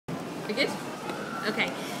We good?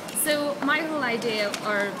 Okay. So my whole idea,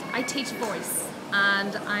 or I teach voice,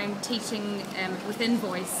 and I'm teaching within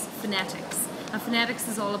voice phonetics. And phonetics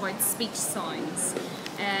is all about speech sounds.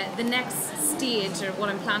 The next stage, or what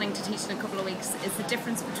I'm planning to teach in a couple of weeks, is the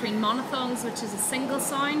difference between monophthongs, which is a single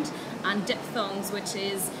sound, and diphthongs, which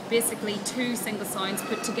is basically two single sounds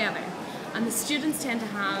put together. And the students tend to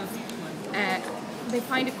have, they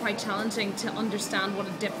find it quite challenging to understand what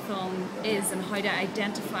a diphthong is and how to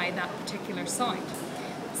identify that particular sound.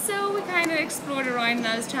 So we kind of explored around, and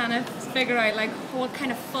I was trying to figure out like what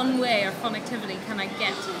kind of fun way or fun activity can I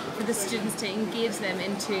get for the students to engage them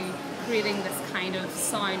into creating this kind of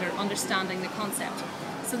sound or understanding the concept.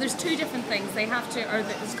 So there's two different things. They have to, or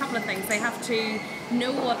there's a couple of things. They have to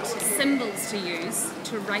know what symbols to use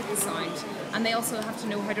to write the sound, and they also have to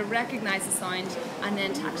know how to recognize the sound and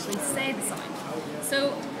then to actually say the sound.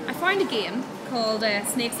 So I found a game called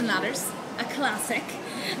Snakes and Ladders, a classic.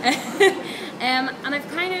 And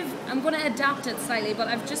I'm going to adapt it slightly, but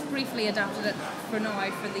I've just briefly adapted it for now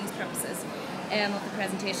for these purposes of the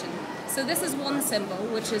presentation. So this is one symbol,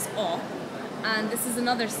 which is O, and this is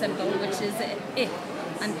another symbol, which is I,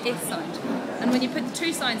 an I sound. And when you put the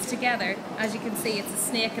two sounds together, as you can see, it's a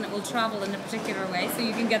snake and it will travel in a particular way, so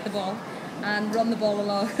you can get the ball and run the ball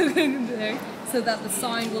along there, so that the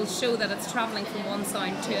sound will show that it's travelling from one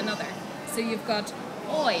sound to another. So you've got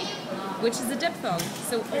Oi, which is a diphthong.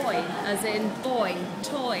 So Oi, as in boy,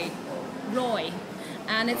 toy, Roy.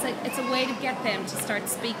 And it's a way to get them to start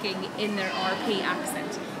speaking in their RP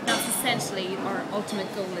accent. That's essentially our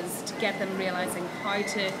ultimate goal, is to get them realising how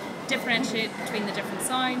to differentiate between the different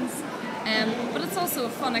sounds. But it's also a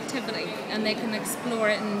fun activity, and they can explore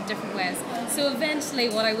it in different ways. So eventually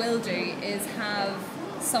what I will do is have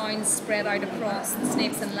sounds spread out across the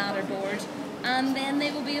Snakes and Ladder board, and then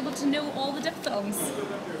they will be able to know all the diphthongs.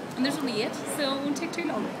 And there's only 8, so it won't take too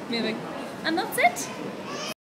long, maybe. And that's it.